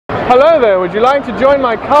Hello there, would you like to join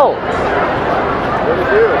my cult?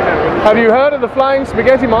 Have you heard of the Flying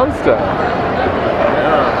Spaghetti Monster?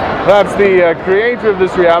 That's the creator of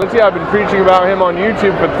this reality. I've been preaching about him on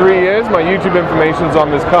YouTube for 3 years. My YouTube information's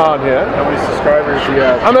on this card here. How many subscribers do you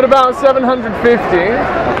have? I'm at about 750.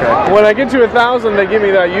 Okay. When I get to 1,000, they give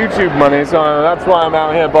me that YouTube money, so that's why I'm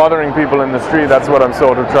out here bothering people in the street. That's what I'm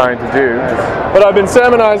sort of trying to do. Nice. But I've been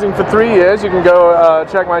sermonizing for 3 years. You can go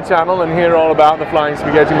check my channel and hear all about the Flying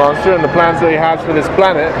Spaghetti Monster and the plans that he has for this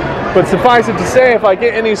planet. But suffice it to say, if I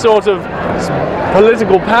get any sort of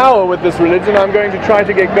political power with this religion, I'm going to try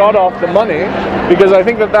to get God off the money, because I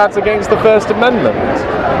think that that's against the First Amendment.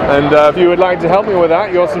 And if you would like to help me with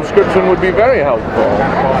that, your subscription would be very helpful.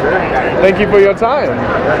 Thank you for your time.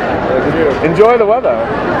 Enjoy the weather.